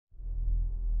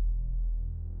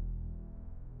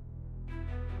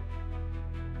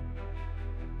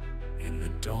In the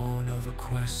dawn of a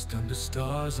quest under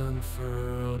stars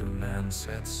unfurled, a man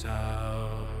sets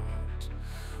out,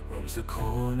 roams the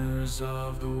corners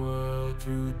of the world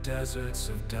through deserts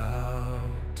of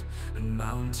doubt and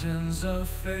mountains of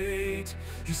fate.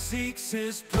 He seeks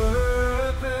his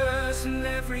purpose in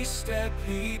every step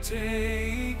he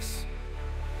takes.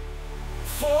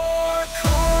 Four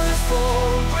corners,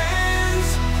 four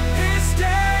winds, his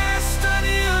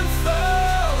destiny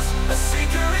unfurls. A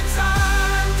seeker in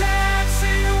time,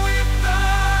 dancing with the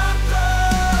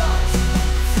pearls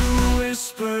through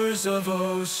whispers of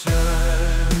oceans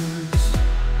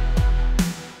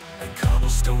and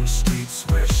cobblestone streets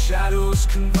where shadows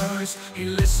converse. He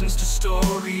listens to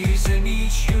stories in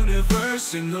each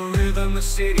universe, in the rhythm of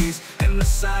cities and the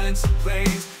silence of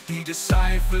plains. He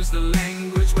deciphers the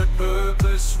language where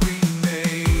purpose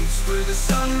remains. Where the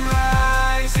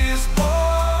sunrise is born,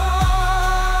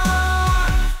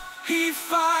 he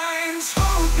finds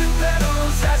hope in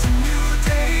petals as a new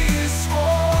day is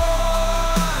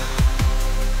born.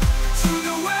 To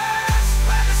the west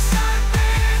where the sun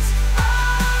bids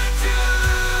adieu,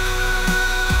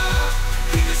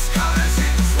 he discovers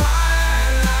in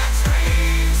twilight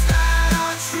dreams that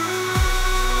are true.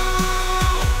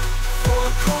 Four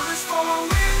corners, four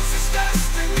winds, his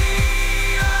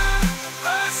destiny, a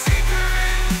seeker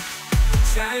in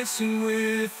dancing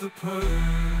with the pearls.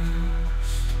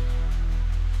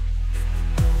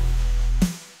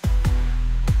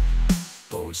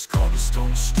 Those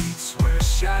cobblestone streets where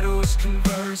shadows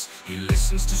converse. He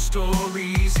listens to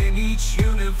stories in each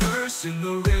universe, in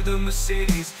the rhythm of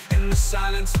cities, in the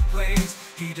silence of plains.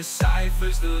 He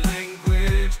deciphers the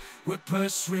language where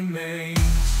purpose remains.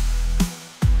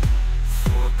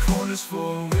 Four corners,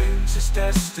 four winds, his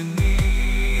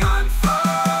destiny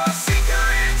unfurls. Seeker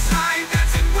in time,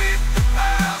 dancing with the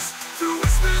pearls through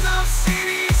whispers of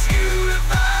cities,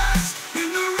 universe, in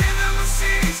the rhythm of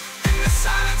cities, in the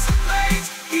silence of plains.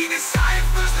 He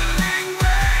deciphers the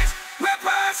language where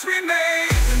purpose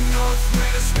remains. In the north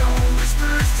where the snow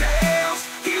whispers tales,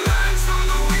 he learns from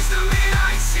the wisdom in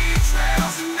icy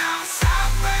trails. And now the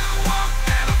south where the warmth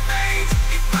never fades,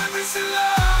 he finds the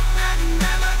love that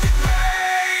never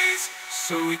degrades.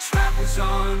 So he travels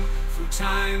on through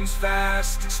time's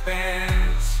vast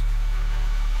expanse,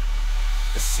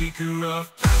 a seeker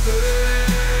of purpose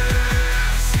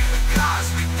in the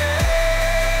cosmic dance.